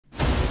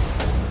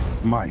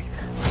Mike,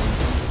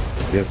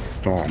 there's a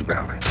storm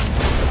coming.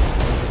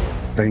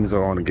 Things are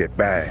gonna get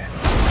bad.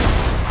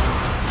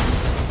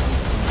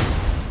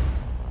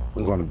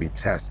 We're gonna be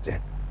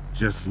tested.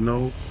 Just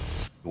know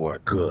we're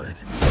good.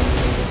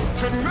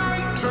 Tonight.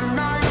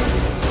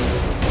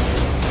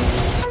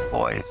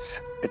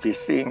 Boys, if you're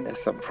seeing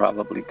this, I'm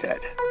probably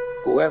dead.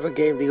 Whoever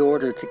gave the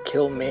order to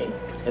kill me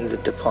is in the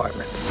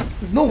department.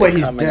 There's no way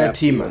he's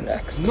dirty, man.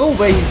 No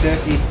way he's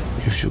dirty.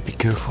 You should be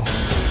careful.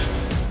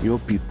 Your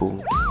people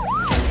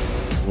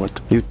want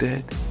you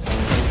dead.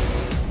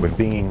 We're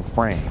being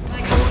framed.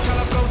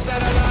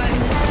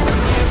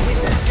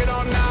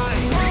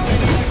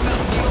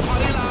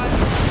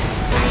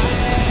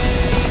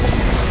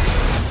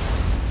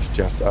 It's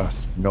just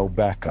us, no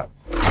backup.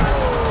 We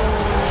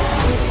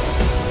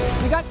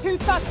got two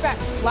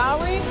suspects,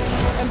 Lowry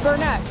and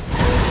Burnett.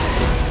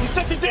 You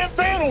set the damn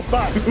fan on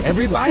fire!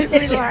 Everybody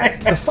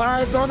relax. The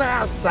fire's on the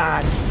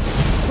outside.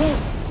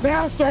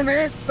 Now it's on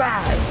the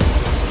inside.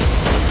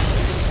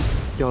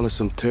 Y'all are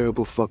some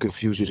terrible fucking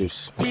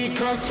fugitives.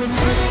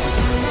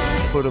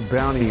 Put a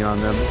bounty on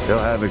them. They'll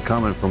have it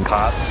coming from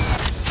cops,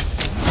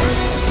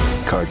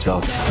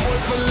 cartel,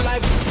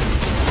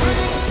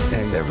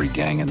 and every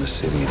gang in the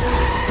city.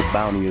 The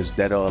bounty is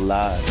dead or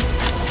alive.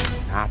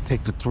 I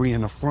take the 3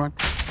 in the front.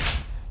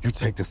 You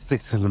take the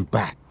 6 in the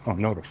back. Oh,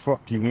 no, the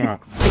fuck you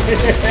not.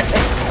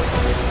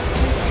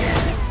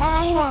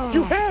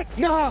 You hit?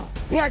 No,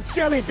 like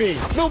jelly bean.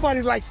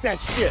 Nobody likes that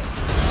shit.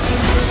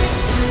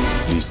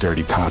 These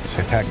dirty cops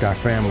attacked our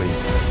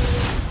families.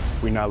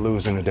 We're not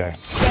losing today.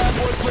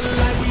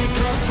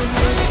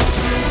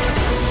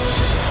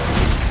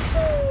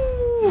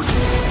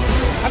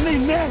 I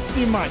mean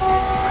nasty Mike.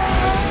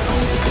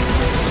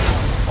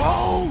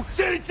 Oh,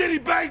 city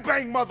bang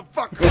bang,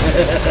 motherfucker.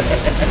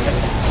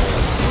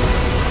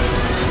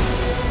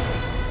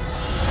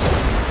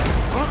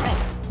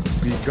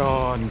 Be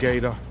gone,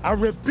 Gator. I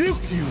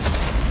rebuke you.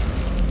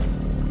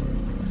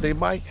 See,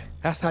 Mike,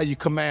 that's how you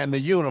command the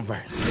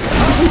universe.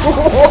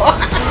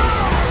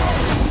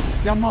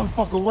 That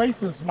motherfucker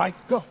racist, Mike.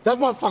 Go. That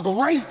motherfucker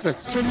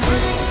racist.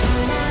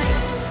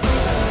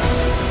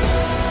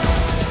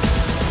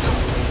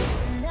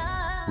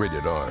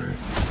 Rated R.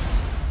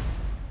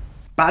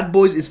 Bad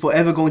Boys is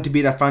forever going to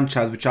be that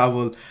franchise which I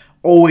will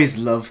always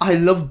love. I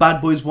love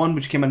Bad Boys 1,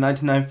 which came out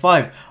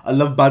 1995. I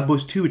love Bad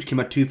Boys 2, which came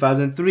out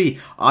 2003.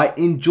 I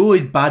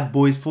enjoyed Bad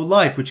Boys for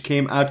Life, which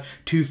came out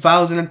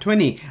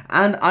 2020.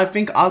 And I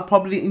think I'll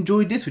probably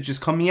enjoy this, which is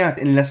coming out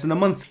in less than a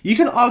month. You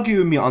can argue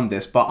with me on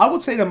this, but I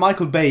would say that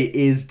Michael Bay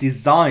is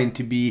designed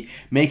to be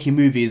making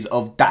movies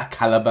of that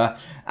caliber.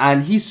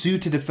 And he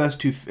suited the first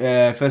two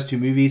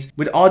movies.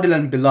 With Adil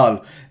and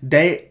Bilal,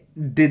 they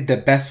did the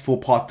best for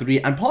part 3.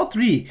 And part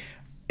 3...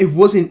 It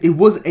was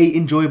a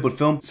enjoyable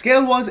film.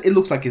 Scale wise, it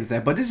looks like it's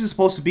there, but this is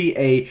supposed to be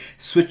a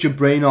switch your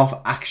brain off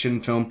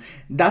action film.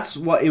 That's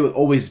what it will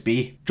always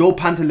be. Joe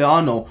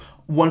Pantoliano,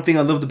 one thing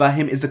I loved about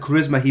him is the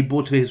charisma he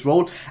brought to his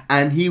role,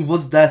 and he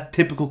was that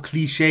typical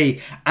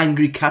cliche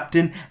angry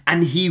captain,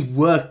 and he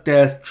worked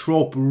the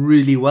trope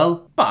really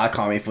well. But I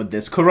can't wait for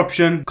this.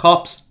 Corruption,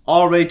 cops,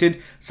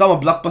 R-rated, summer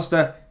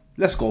blockbuster.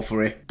 Let's go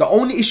for it. The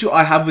only issue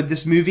I have with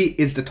this movie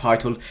is the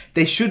title.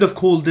 They should have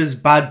called this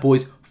Bad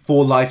Boys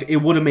for Life. It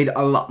would have made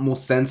a lot more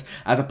sense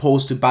as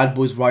opposed to Bad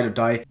Boys Ride or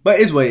Die. But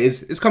it is what it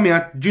is. It's coming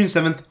out June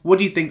 7th. What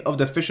do you think of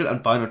the official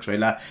and final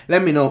trailer?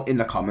 Let me know in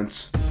the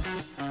comments.